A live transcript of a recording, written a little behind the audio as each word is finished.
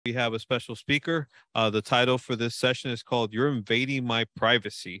We have a special speaker. The title for this session is called You're Invading My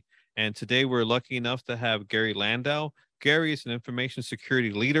Privacy. And today we're lucky enough to have Gary Landau. Gary is an information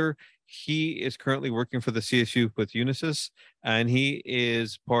security leader. He is currently working for the CSU with Unisys, and he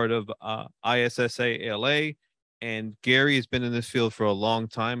is part of ISSA ALA. And Gary has been in this field for a long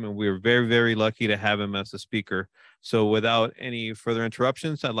time, and we're very, very lucky to have him as a speaker. So without any further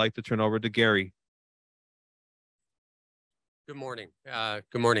interruptions, I'd like to turn over to Gary. Good morning.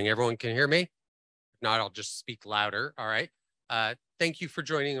 Good morning. Everyone can hear me? If not, I'll just speak louder. All right. Thank you for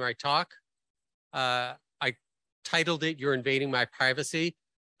joining my talk. I titled it, You're Invading My Privacy,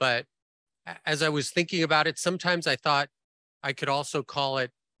 but as I was thinking about it, sometimes I thought I could also call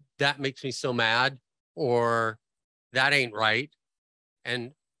it, That Makes Me So Mad, or That Ain't Right.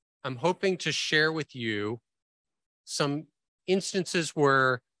 And I'm hoping to share with you some instances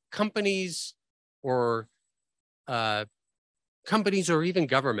where companies or even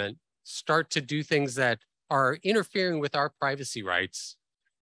government start to do things that are interfering with our privacy rights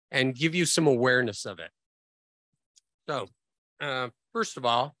and give you some awareness of it. So first of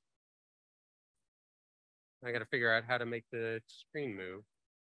all, I got to figure out how to make the screen move.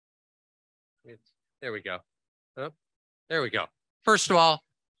 There we go. Oh, there we go. First of all,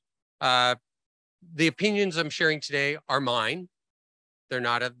 the opinions I'm sharing today are mine. They're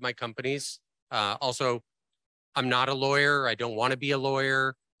not of my company's. Also, I'm not a lawyer. I don't want to be a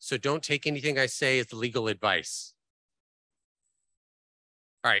lawyer. So don't take anything I say as legal advice.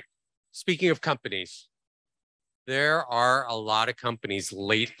 All right. Speaking of companies, there are a lot of companies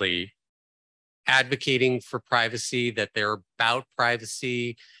lately advocating for privacy, that they're about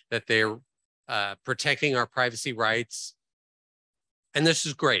privacy, that they're protecting our privacy rights. And this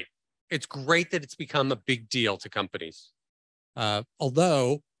is great. It's great that it's become a big deal to companies.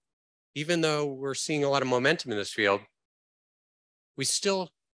 Although, even though we're seeing a lot of momentum in this field, we still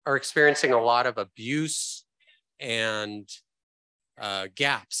are experiencing a lot of abuse and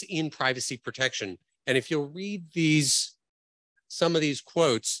gaps in privacy protection. And if you'll read some of these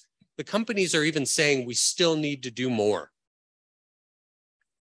quotes, the companies are even saying we still need to do more.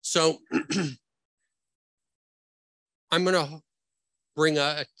 So I'm going to bring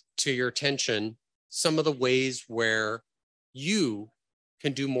to your attention some of the ways where you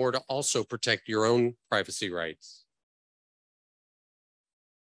can do more to also protect your own privacy rights.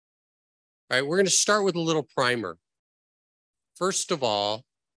 All right, we're going to start with a little primer. First of all,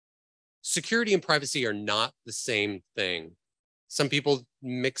 security and privacy are not the same thing. Some people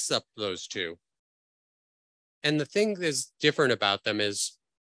mix up those two. And the thing that's different about them is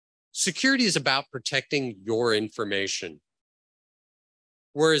security is about protecting your information,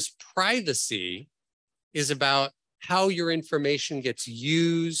 whereas privacy is about how your information gets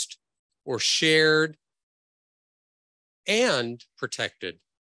used or shared and protected.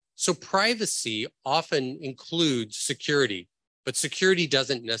 So privacy often includes security, but security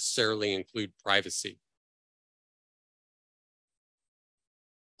doesn't necessarily include privacy.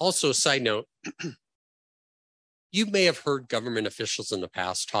 Also, side note, you may have heard government officials in the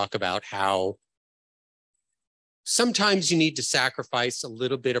past talk about how sometimes you need to sacrifice a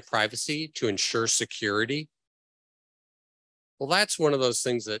little bit of privacy to ensure security. Well, that's one of those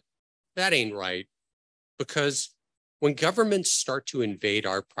things that ain't right, because when governments start to invade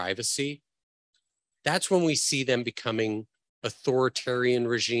our privacy, that's when we see them becoming authoritarian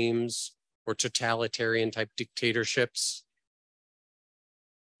regimes or totalitarian type dictatorships.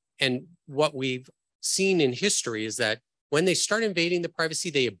 And what we've seen in history is that when they start invading the privacy,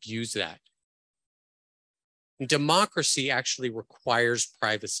 they abuse that. And democracy actually requires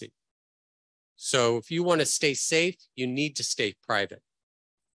privacy. So if you want to stay safe, you need to stay private.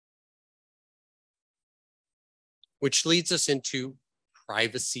 Which leads us into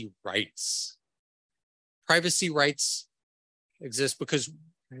privacy rights. Privacy rights exist because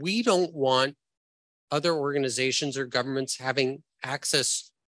we don't want other organizations or governments having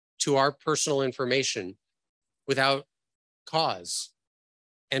access to our personal information without cause.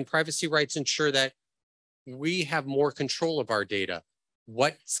 And privacy rights ensure that we have more control of our data,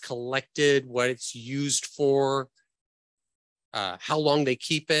 what's collected, what it's used for, how long they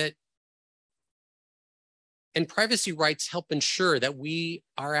keep it. And privacy rights help ensure that we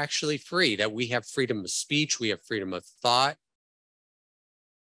are actually free, that we have freedom of speech, we have freedom of thought.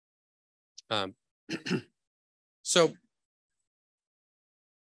 So,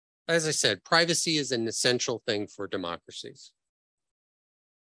 as I said, privacy is an essential thing for democracies.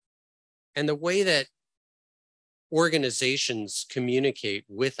 And the way that organizations communicate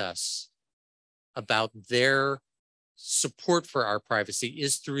with us about their support for our privacy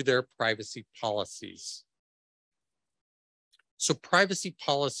is through their privacy policies. So privacy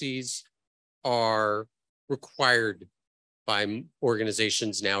policies are required by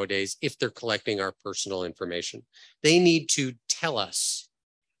organizations nowadays if they're collecting our personal information. They need to tell us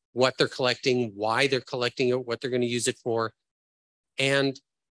what they're collecting, why they're collecting it, what they're going to use it for. And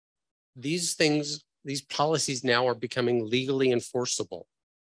these things, these policies now are becoming legally enforceable.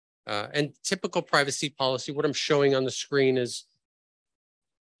 And typical privacy policy, what I'm showing on the screen is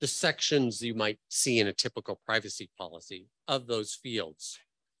the sections you might see in a typical privacy policy of those fields.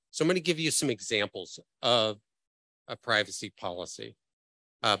 So I'm going to give you some examples of a privacy policy.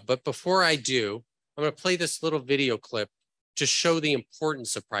 But before I do, I'm going to play this little video clip to show the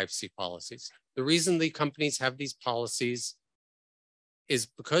importance of privacy policies. The reason the companies have these policies is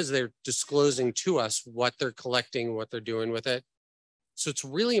because they're disclosing to us what they're collecting, what they're doing with it. So it's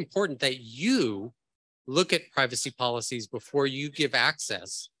really important that you look at privacy policies before you give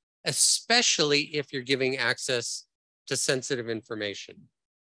access, especially if you're giving access to sensitive information.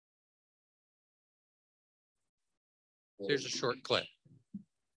 Here's a short clip.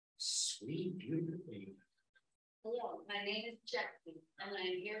 Sweet, beautiful. Hello, my name is Jackie, and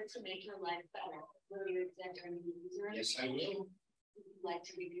I'm here to make your life better. Will you accept our new user? Yes, I will. Would you like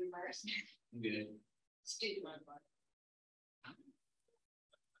to review first? Good. Student.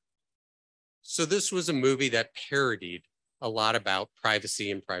 So this was a movie that parodied a lot about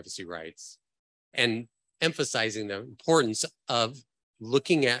privacy and privacy rights and emphasizing the importance of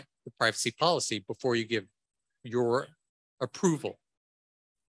looking at the privacy policy before you give your approval.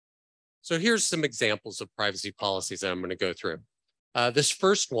 So here's some examples of privacy policies that I'm going to go through. This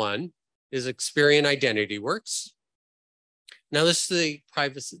first one is Experian Identity Works. Now this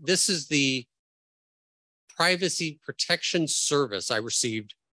is the privacy protection service I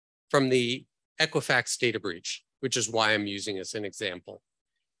received from the Equifax data breach, which is why I'm using as an example.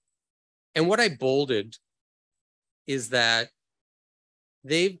 And what I bolded is that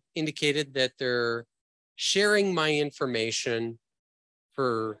they've indicated that they're sharing my information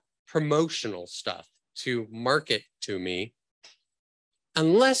for promotional stuff to market to me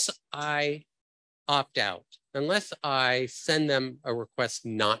unless I opt out, unless I send them a request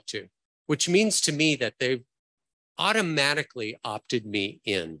not to, which means to me that they've automatically opted me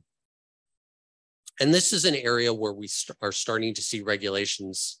in. And this is an area where we are starting to see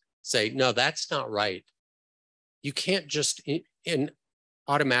regulations say, no, that's not right. You can't just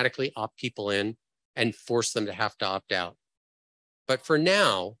automatically opt people in and force them to have to opt out. But for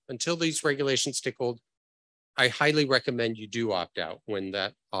now, until these regulations take hold, I highly recommend you do opt out when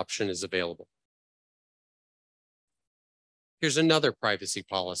that option is available. Here's another privacy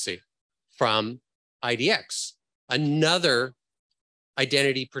policy from IDX, another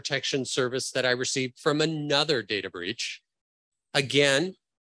identity protection service that I received from another data breach. Again,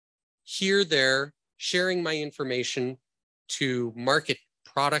 here they're sharing my information to market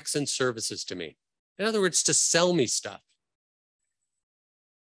products and services to me. In other words, to sell me stuff.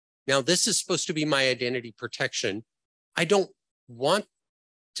 Now, this is supposed to be my identity protection. I don't want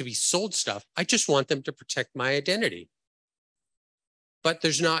to be sold stuff. I just want them to protect my identity. But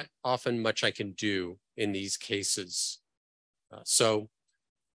there's not often much I can do in these cases. So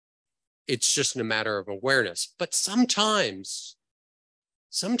it's just a matter of awareness. But sometimes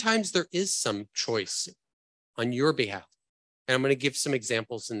there is some choice on your behalf. And I'm going to give some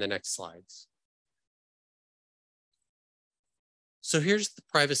examples in the next slides. So here's the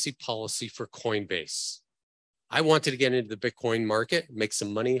privacy policy for Coinbase. I wanted to get into the Bitcoin market, make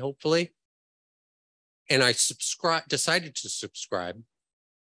some money, hopefully. And I decided to subscribe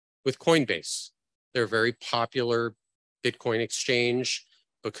with Coinbase. They're a very popular Bitcoin exchange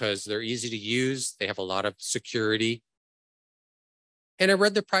because they're easy to use. They have a lot of security. And I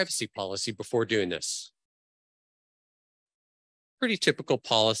read the privacy policy before doing this. Pretty typical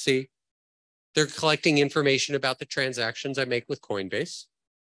policy. They're collecting information about the transactions I make with Coinbase.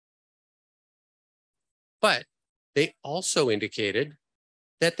 But they also indicated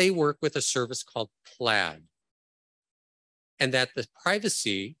that they work with a service called Plaid, and that the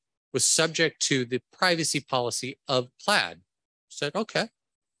privacy was subject to the privacy policy of Plaid. I said, okay,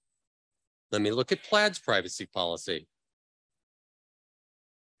 let me look at Plaid's privacy policy.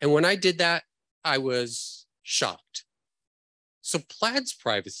 And when I did that, I was shocked. So Plaid's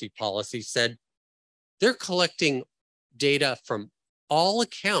privacy policy said they're collecting data from all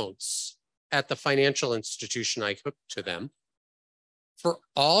accounts at the financial institution I hooked to them, for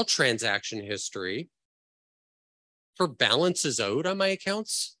all transaction history, for balances owed on my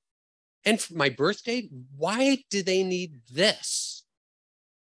accounts, and for my birth date. Why do they need this?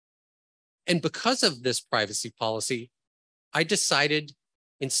 And because of this privacy policy, I decided,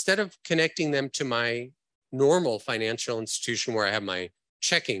 instead of connecting them to my normal financial institution where I have my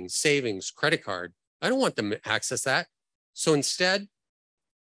checking, savings, credit card. I don't want them to access that. So instead,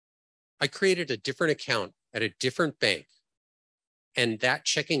 I created a different account at a different bank. And that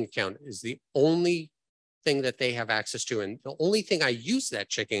checking account is the only thing that they have access to. And the only thing I use that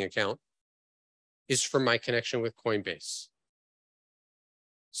checking account is for my connection with Coinbase.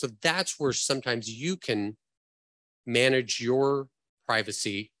 So that's where sometimes you can manage your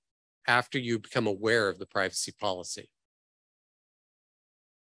privacy after you become aware of the privacy policy.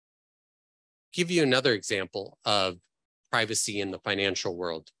 Give you another example of privacy in the financial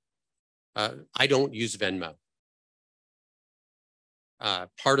world. I don't use Venmo.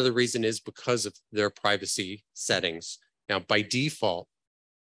 Part of the reason is because of their privacy settings. Now, by default,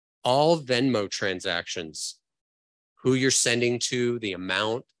 all Venmo transactions, who you're sending to, the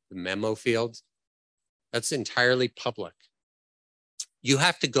amount, the memo field, that's entirely public. You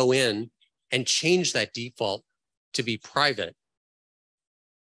have to go in and change that default to be private.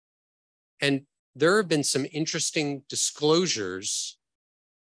 And there have been some interesting disclosures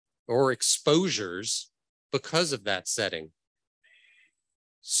or exposures because of that setting.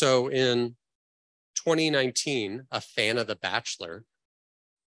 So in 2019, a fan of The Bachelor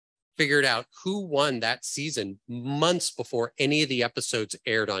figured out who won that season months before any of the episodes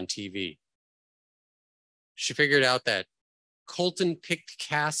aired on TV. She figured out that Colton picked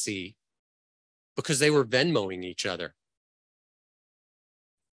Cassie because they were Venmoing each other.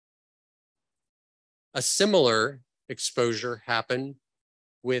 A similar exposure happened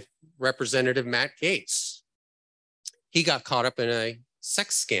with Representative Matt Gaetz. He got caught up in a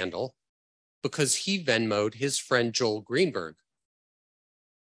sex scandal because he Venmoed his friend Joel Greenberg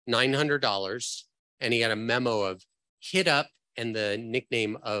 $900, and he had a memo of hit up and the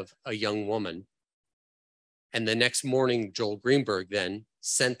nickname of a young woman. And the next morning, Joel Greenberg then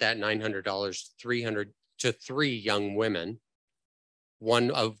sent that $900 to 3 young women,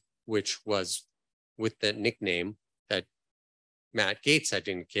 one of which was with the nickname that Matt Gaetz had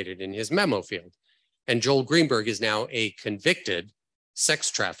indicated in his memo field. And Joel Greenberg is now a convicted sex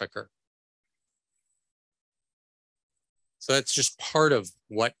trafficker. So that's just part of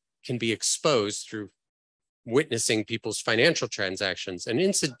what can be exposed through witnessing people's financial transactions. And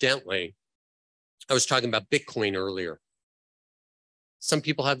incidentally, I was talking about Bitcoin earlier. Some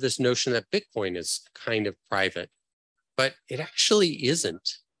people have this notion that Bitcoin is kind of private, but it actually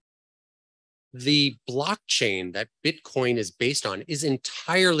isn't. The blockchain that Bitcoin is based on is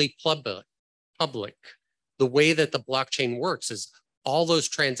entirely public. The way that the blockchain works is all those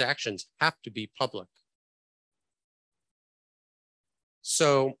transactions have to be public.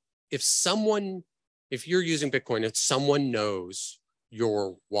 So if you're using Bitcoin, if someone knows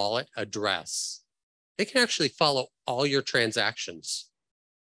your wallet address, they can actually follow all your transactions.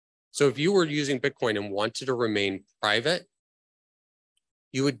 So if you were using Bitcoin and wanted to remain private,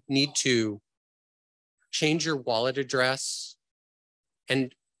 you would need to change your wallet address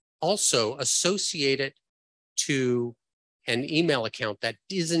and also associate it to an email account that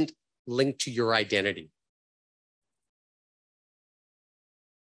isn't linked to your identity.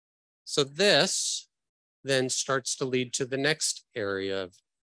 So this then starts to lead to the next area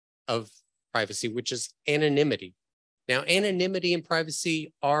of privacy, which is anonymity. Now, anonymity and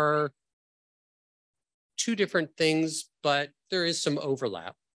privacy are two different things, but there is some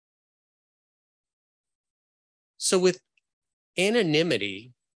overlap. So with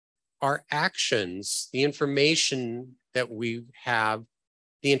anonymity, our actions, the information that we have,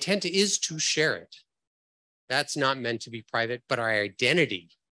 the intent is to share it. That's not meant to be private, but our identity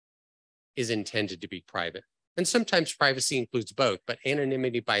is intended to be private. And sometimes privacy includes both, but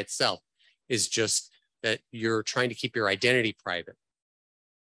anonymity by itself is just that you're trying to keep your identity private.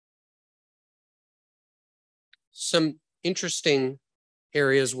 Some interesting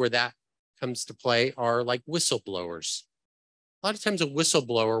areas where that comes to play are like whistleblowers. A lot of times a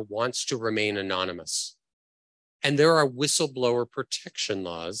whistleblower wants to remain anonymous. And there are whistleblower protection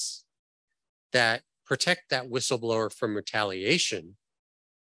laws that protect that whistleblower from retaliation.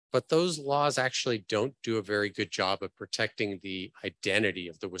 But those laws actually don't do a very good job of protecting the identity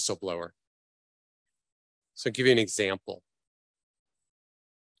of the whistleblower. So I'll give you an example.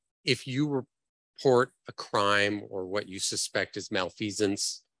 If you report a crime or what you suspect is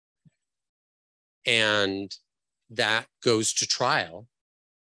malfeasance, and that goes to trial,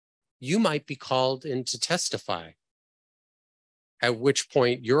 you might be called in to testify, at which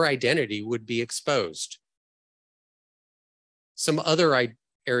point your identity would be exposed. Some other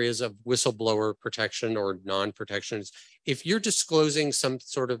areas of whistleblower protection or non-protection is if you're disclosing some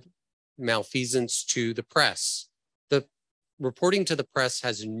sort of malfeasance to the press, the reporting to the press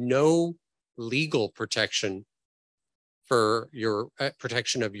has no legal protection for your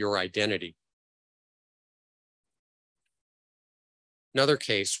protection of your identity. Another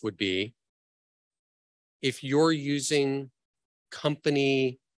case would be if you're using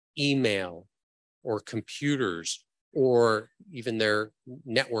company email or computers or even their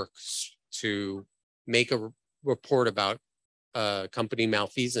networks to make a report about company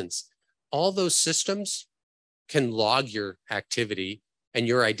malfeasance, all those systems can log your activity and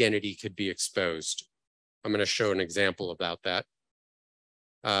your identity could be exposed. I'm going to show an example about that.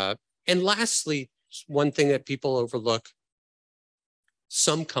 And lastly, one thing that people overlook,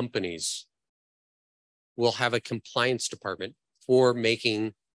 some companies will have a compliance department for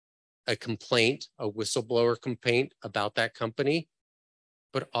making a complaint, a whistleblower complaint about that company.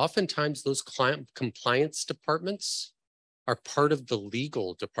 But oftentimes those compliance departments are part of the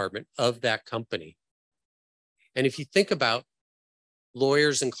legal department of that company. And if you think about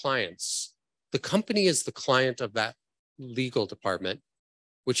lawyers and clients, the company is the client of that legal department,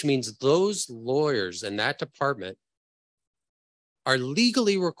 which means those lawyers in that department are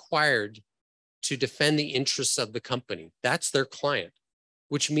legally required to defend the interests of the company. That's their client,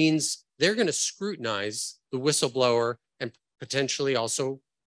 which means they're going to scrutinize the whistleblower and potentially also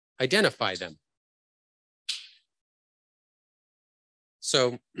identify them.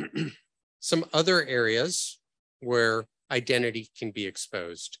 So some other areas where identity can be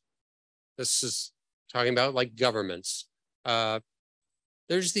exposed. This is talking about like governments.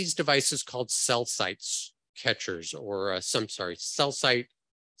 There's these devices called cell sites catchers or cell site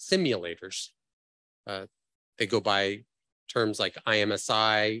simulators. They go by terms like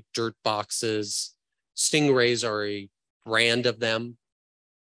IMSI, dirt boxes. Stingrays are a brand of them.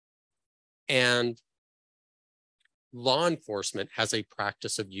 And law enforcement has a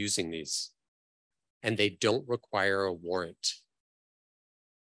practice of using these, and they don't require a warrant.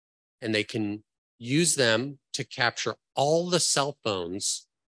 And they can use them to capture all the cell phones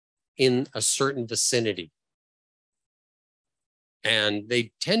in a certain vicinity. And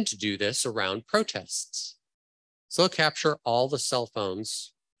they tend to do this around protests. So they'll capture all the cell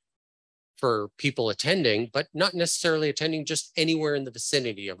phones for people attending, but not necessarily attending, just anywhere in the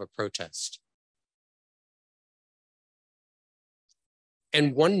vicinity of a protest.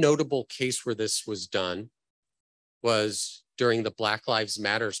 And one notable case where this was done was during the Black Lives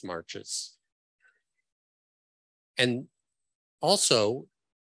Matter marches. And also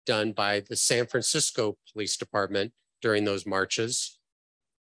done by the San Francisco Police Department during those marches.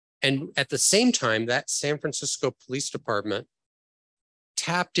 And at the same time, that San Francisco Police Department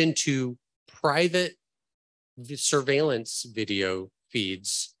tapped into private surveillance video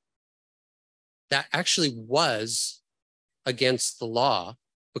feeds that actually was against the law,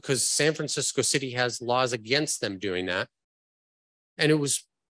 because San Francisco City has laws against them doing that. And it was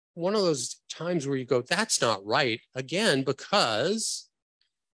one of those times where you go, that's not right. Again, because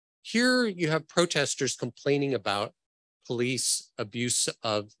here you have protesters complaining about police abuse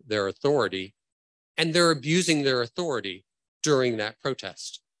of their authority, and they're abusing their authority during that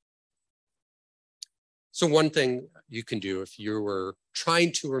protest. So one thing you can do if you were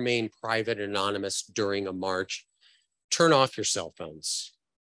trying to remain private and anonymous during a march, turn off your cell phones.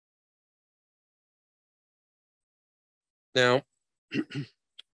 Now,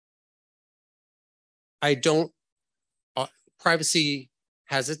 privacy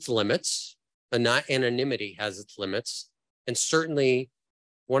has its limits, but not anonymity has its limits. And certainly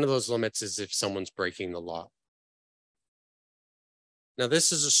one of those limits is if someone's breaking the law. Now,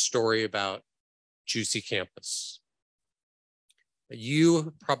 this is a story about Juicy Campus.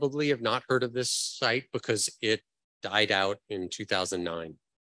 You probably have not heard of this site because it died out in 2009.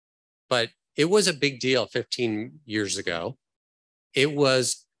 But it was a big deal 15 years ago. It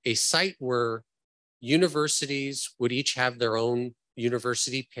was a site where universities would each have their own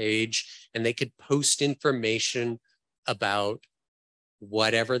university page, and they could post information about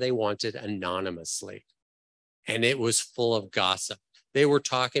whatever they wanted anonymously. And it was full of gossip. They were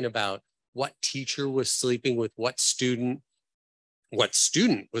talking about what teacher was sleeping with what student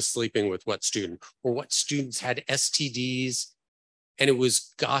was sleeping with what student, or what students had STDs. And it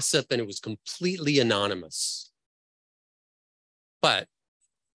was gossip, and it was completely anonymous. But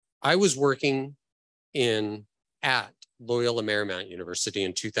I was working at Loyola Marymount University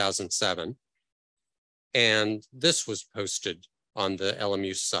in 2007, and this was posted on the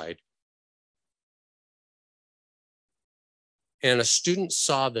LMU site. And a student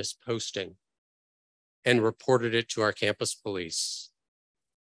saw this posting and reported it to our campus police.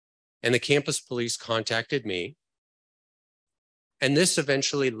 And the campus police contacted me. And this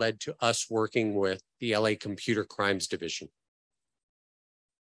eventually led to us working with the LA Computer Crimes Division.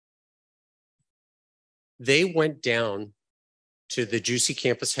 They went down to the Juicy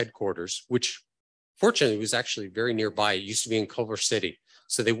campus headquarters, which fortunately was actually very nearby. It used to be in Culver City.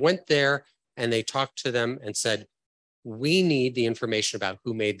 So they went there and they talked to them and said, we need the information about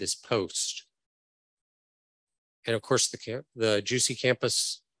who made this post. And of course, the Juicy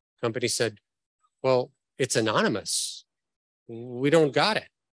campus company said, well, it's anonymous. We don't got it.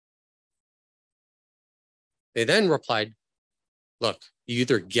 They then replied, look, you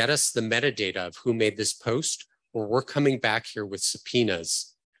either get us the metadata of who made this post, or we're coming back here with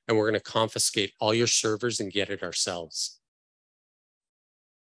subpoenas and we're going to confiscate all your servers and get it ourselves.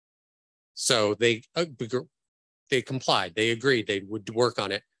 So they complied. They agreed they would work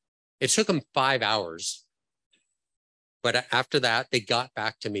on it. It took them 5 hours. But after that, they got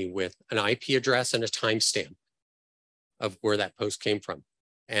back to me with an IP address and a timestamp of where that post came from.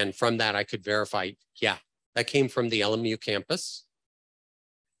 And from that, I could verify, yeah, that came from the LMU campus.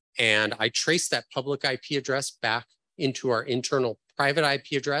 And I traced that public IP address back into our internal private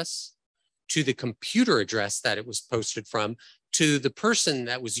IP address, to the computer address that it was posted from, to the person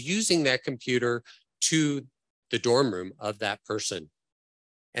that was using that computer, to the dorm room of that person.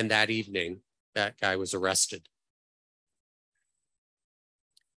 And that evening, that guy was arrested.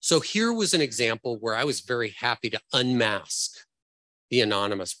 So here was an example where I was very happy to unmask the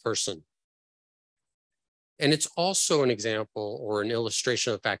anonymous person. And it's also an example or an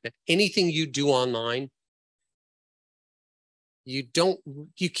illustration of the fact that anything you do online, you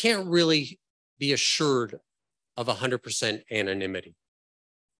can't really be assured of 100% anonymity.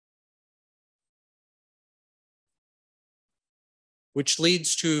 Which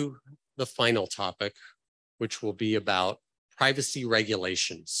leads to the final topic, which will be about privacy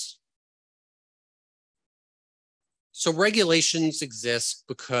regulations. So regulations exist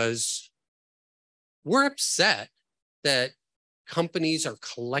because we're upset that companies are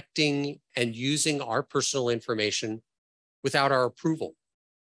collecting and using our personal information without our approval.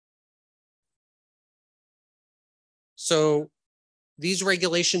 So these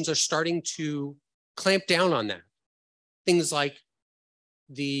regulations are starting to clamp down on that. Things like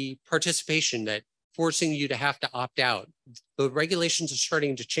the participation, that forcing you to have to opt out. The regulations are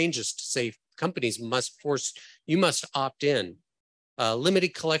starting to change this to say companies you must opt in.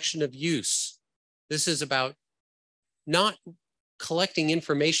 Limited collection of use. This is about not collecting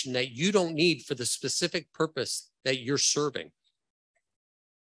information that you don't need for the specific purpose that you're serving.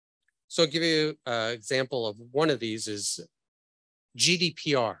 So I'll give you an example of one of these is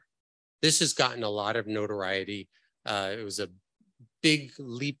GDPR. This has gotten a lot of notoriety. It was a big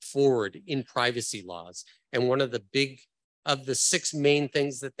leap forward in privacy laws. And one of the 6 main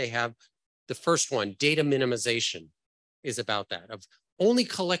things that they have, the first one, data minimization, is about that, of only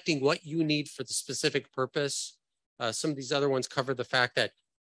collecting what you need for the specific purpose. Some of these other ones cover the fact that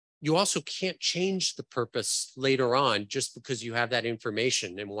you also can't change the purpose later on just because you have that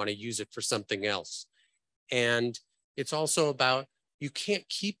information and want to use it for something else. And it's also about you can't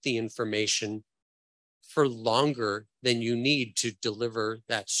keep the information for longer than you need to deliver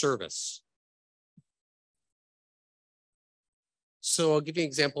that service. So I'll give you an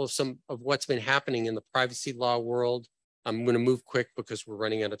example of some of what's been happening in the privacy law world. I'm going to move quick because we're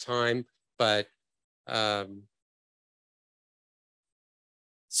running out of time, but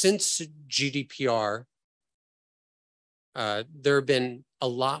since GDPR, there have been a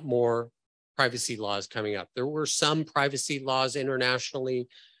lot more privacy laws coming up. There were some privacy laws internationally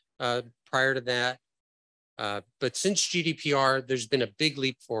prior to that. But since GDPR, there's been a big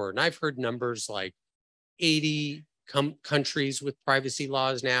leap forward. And I've heard numbers like 80 countries with privacy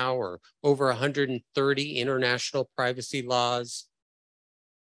laws now, or over 130 international privacy laws.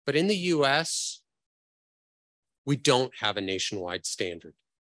 But in the US, we don't have a nationwide standard.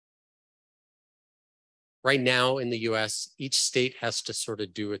 Right now in the US, each state has to sort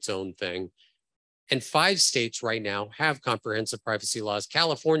of do its own thing. And 5 states right now have comprehensive privacy laws.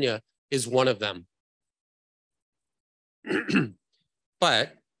 California is one of them.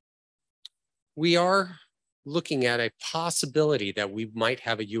 But we are looking at a possibility that we might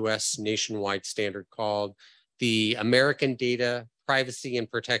have a US nationwide standard called the American Data Privacy and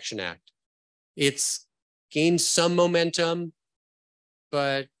Protection Act. It's gained some momentum,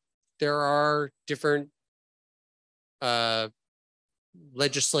 but there are different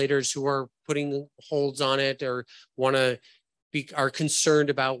legislators who are putting holds on it or are concerned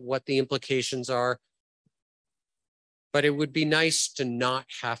about what the implications are. But it would be nice to not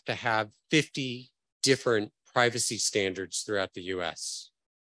have to have 50 different privacy standards throughout the US.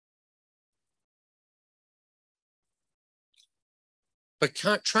 But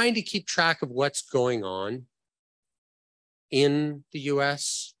trying to keep track of what's going on in the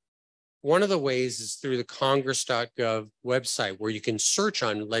US One of the ways is through the congress.gov website, where you can search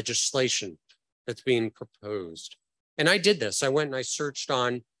on legislation that's being proposed. And I did this. I went and I searched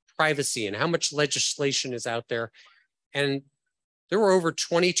on privacy and how much legislation is out there. And there were over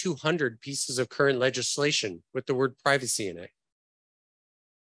 2,200 pieces of current legislation with the word privacy in it.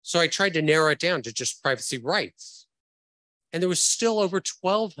 So I tried to narrow it down to just privacy rights. And there was still over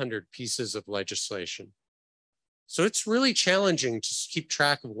 1,200 pieces of legislation. So it's really challenging to keep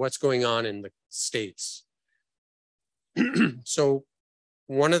track of what's going on in the states. So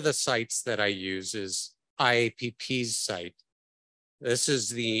one of the sites that I use is IAPP's site. This is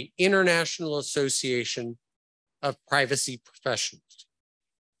the International Association of Privacy Professionals.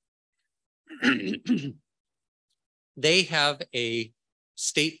 They have a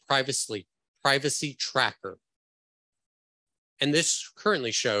state privacy tracker. And this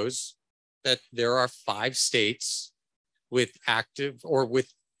currently shows that there are 5 states with active or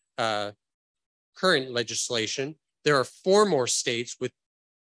with current legislation. There are 4 more states with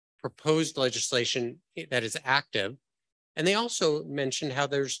proposed legislation that is active. And they also mentioned how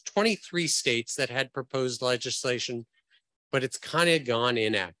there's 23 states that had proposed legislation, but it's kind of gone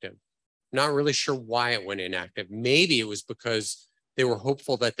inactive. Not really sure why it went inactive. Maybe it was because they were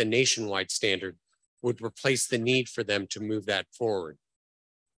hopeful that the nationwide standard would replace the need for them to move that forward.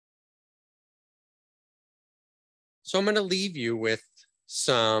 So I'm going to leave you with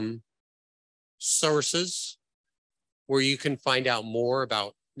some sources where you can find out more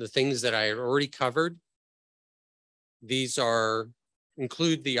about the things that I had already covered. These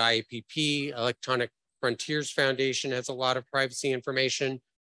include the IAPP, Electronic Frontiers Foundation has a lot of privacy information.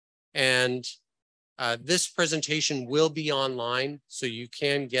 And this presentation will be online, so you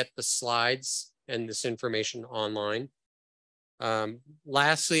can get the slides and this information online.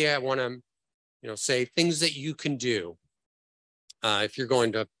 Lastly, I want to say things that you can do if you're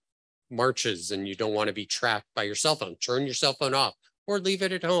going to marches and you don't want to be tracked by your cell phone. Turn your cell phone off or leave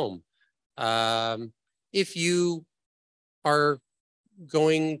it at home. If you are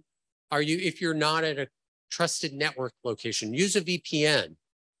if you're not at a trusted network location, use a VPN.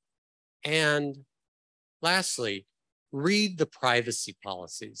 And lastly, read the privacy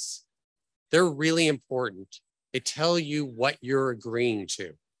policies. They're really important. They tell you what you're agreeing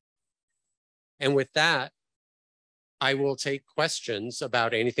to. And with that, I will take questions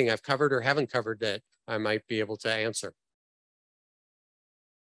about anything I've covered or haven't covered that I might be able to answer.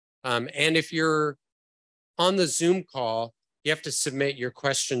 And if you're on the Zoom call, you have to submit your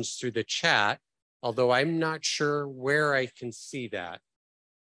questions through the chat, although I'm not sure where I can see that.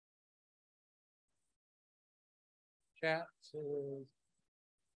 Chat.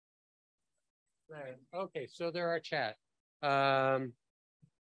 Right. Okay, so there are chat.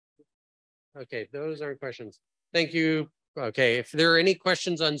 Okay, those are questions. Thank you. Okay, if there are any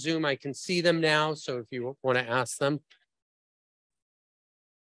questions on Zoom, I can see them now. So if you want to ask them.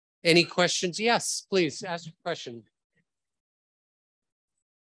 Any questions? Yes, please ask a question.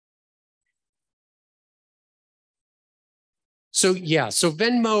 So yeah, so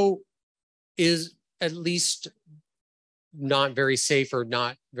Venmo is at least not very safe or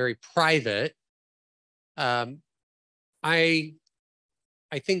not very private. I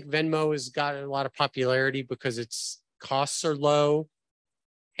think Venmo has got a lot of popularity because its costs are low,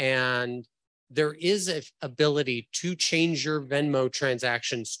 and there is an ability to change your Venmo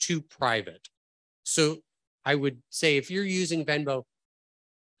transactions to private. So I would say if you're using Venmo,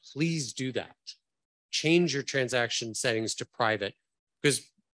 please do that. Change your transaction settings to private, because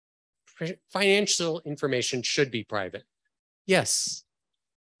financial information should be private. Yes.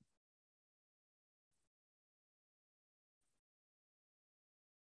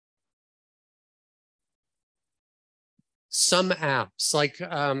 Some apps, like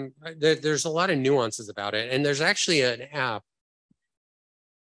there's a lot of nuances about it. And there's actually an app.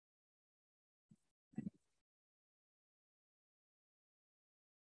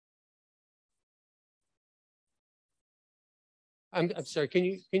 I'm sorry, can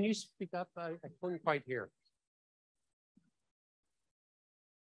you speak up? I couldn't quite hear.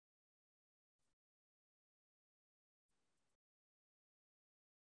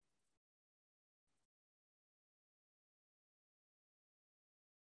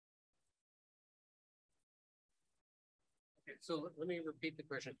 So let me repeat the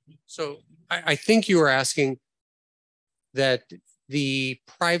question. So I think you were asking that the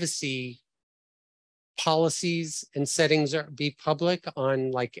privacy policies and settings be public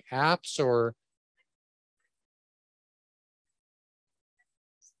on like apps, or?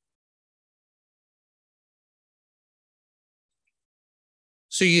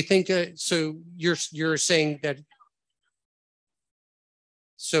 So you think, so you're saying that,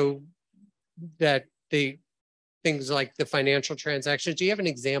 so that things like the financial transactions. Do you have an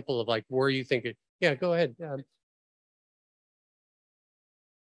example of like where you think it? Yeah, go ahead.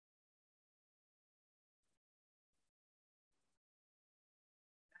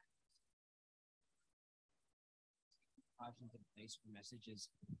 In place for messages.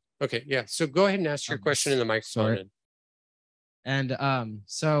 Okay, yeah. So go ahead and ask your question in the microphone. And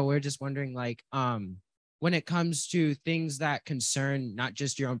so we're just wondering, like, when it comes to things that concern not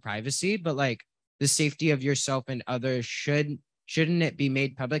just your own privacy, but like the safety of yourself and others, shouldn't it be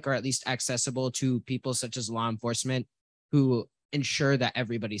made public or at least accessible to people such as law enforcement who ensure that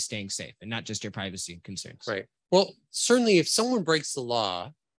everybody's staying safe and not just your privacy concerns? Right. Well, certainly if someone breaks the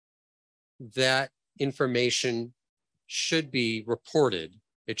law, that information should be reported.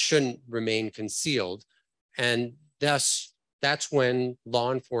 It shouldn't remain concealed. And thus, that's when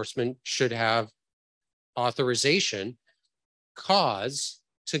law enforcement should have authorization, cause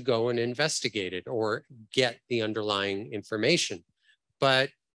to go and investigate it or get the underlying information.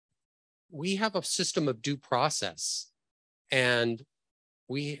 But we have a system of due process, and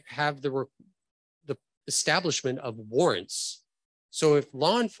we have the establishment of warrants. So if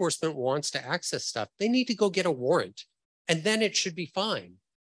law enforcement wants to access stuff, they need to go get a warrant, and then it should be fine.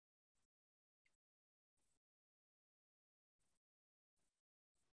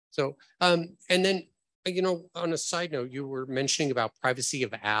 So, and then, you know, on a side note, you were mentioning about privacy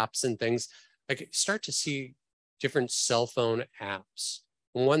of apps and things. I could start to see different cell phone apps.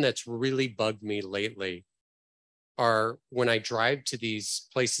 One that's really bugged me lately are when I drive to these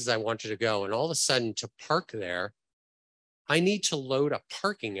places I wanted to go, and all of a sudden to park there, I need to load a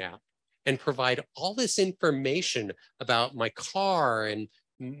parking app and provide all this information about my car, and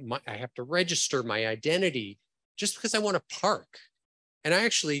I have to register my identity just because I want to park. And I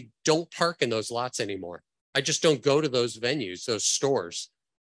actually don't park in those lots anymore. I just don't go to those venues, those stores,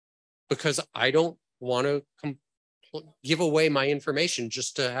 because I don't want to give away my information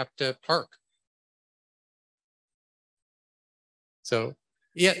just to have to park. So,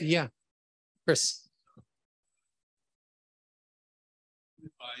 yeah, Chris.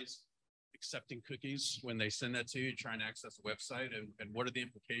 Advise accepting cookies when they send that to you, trying to access the website, and what are the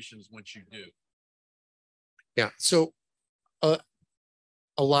implications once you do? Yeah, so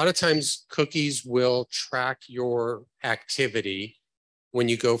a lot of times cookies will track your activity when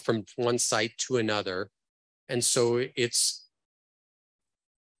you go from one site to another. And so it's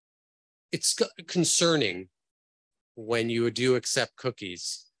concerning when you do accept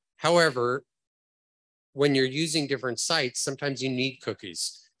cookies. However, when you're using different sites, sometimes you need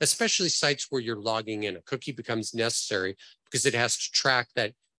cookies, especially sites where you're logging in. A cookie becomes necessary because it has to track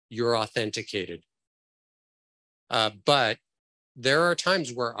that you're authenticated. But there are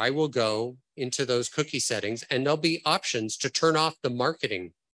times where I will go into those cookie settings and there'll be options to turn off the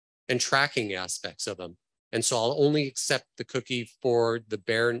marketing and tracking aspects of them. And so I'll only accept the cookie for the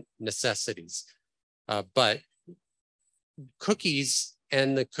bare necessities. But cookies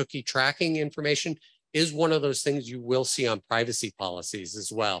and the cookie tracking information is one of those things you will see on privacy policies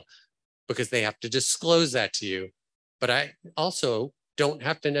as well, because they have to disclose that to you. But I also don't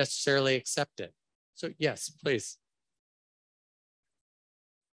have to necessarily accept it. So yes, please.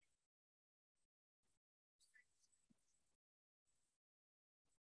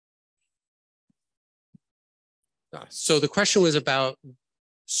 So the question was about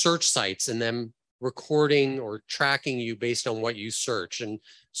search sites and them recording or tracking you based on what you search. And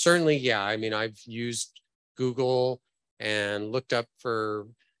certainly, yeah, I mean, I've used Google and looked up for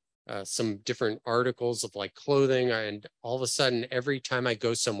some different articles of like clothing, and all of a sudden, every time I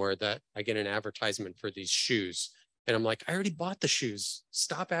go somewhere that I get an advertisement for these shoes. And I'm like, I already bought the shoes.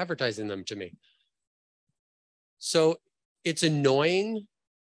 Stop advertising them to me. So it's annoying.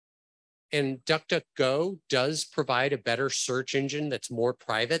 And DuckDuckGo does provide a better search engine that's more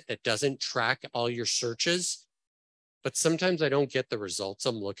private, that doesn't track all your searches. But sometimes I don't get the results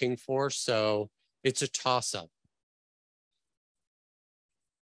I'm looking for. So it's a toss-up.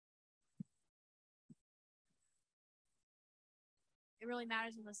 It really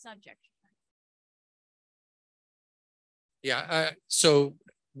matters on the subject. Yeah, so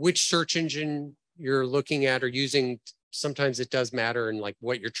which search engine you're looking at or using, sometimes it does matter in like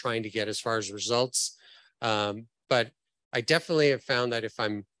what you're trying to get as far as results. But I definitely have found that if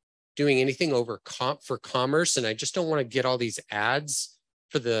I'm doing anything over for commerce and I just don't want to get all these ads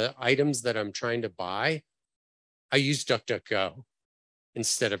for the items that I'm trying to buy, I use DuckDuckGo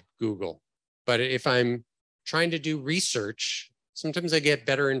instead of Google. But if I'm trying to do research, sometimes I get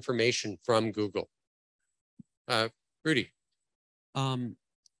better information from Google. Rudy.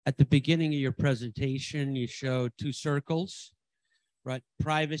 At the beginning of your presentation, you showed two circles. right?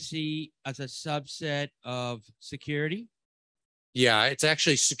 Privacy as a subset of security. Yeah, it's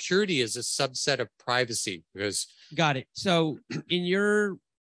actually security is a subset of privacy because Got it. So in your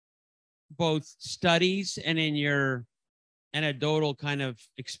both studies and in your anecdotal kind of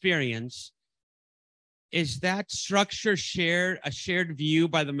experience, is that structure a shared view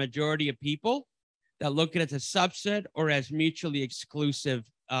by the majority of people that look at it as a subset or as mutually exclusive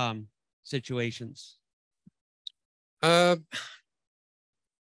situations? I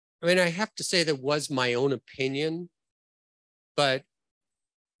mean, I have to say that was my own opinion, but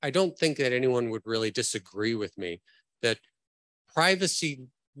I don't think that anyone would really disagree with me that privacy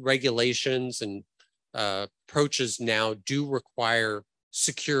regulations and approaches now do require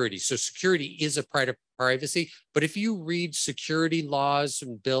security. So security is a part of privacy, but if you read security laws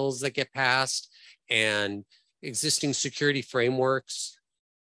and bills that get passed and existing security frameworks,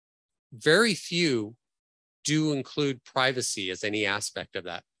 very few do include privacy as any aspect of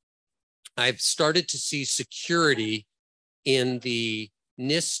that. I've started to see security in the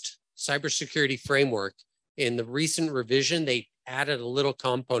NIST cybersecurity framework. In the recent revision, they added a little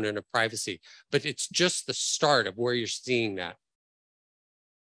component of privacy, but it's just the start of where you're seeing that.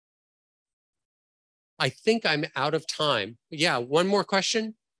 I think I'm out of time. Yeah, one more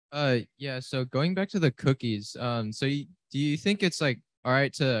question. Yeah, so going back to the cookies, do you think it's like all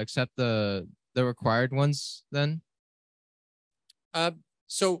right to accept the required ones then?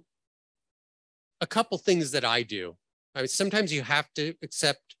 So a couple things that I do. I mean, sometimes you have to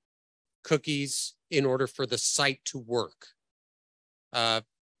accept cookies in order for the site to work.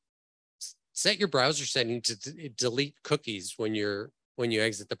 Set your browser setting to delete cookies when you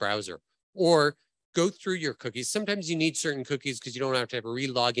exit the browser, or go through your cookies. Sometimes you need certain cookies because you don't have to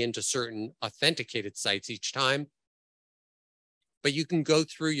re-log into certain authenticated sites each time. But you can go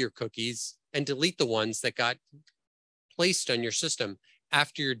through your cookies and delete the ones that got placed on your system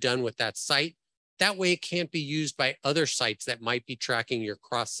after you're done with that site. That way it can't be used by other sites that might be tracking your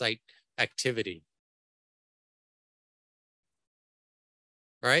cross-site activity.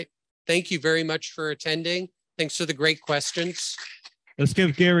 All right. Thank you very much for attending. Thanks for the great questions. Let's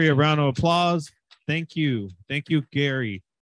give Gary a round of applause. Thank you. Thank you, Gary.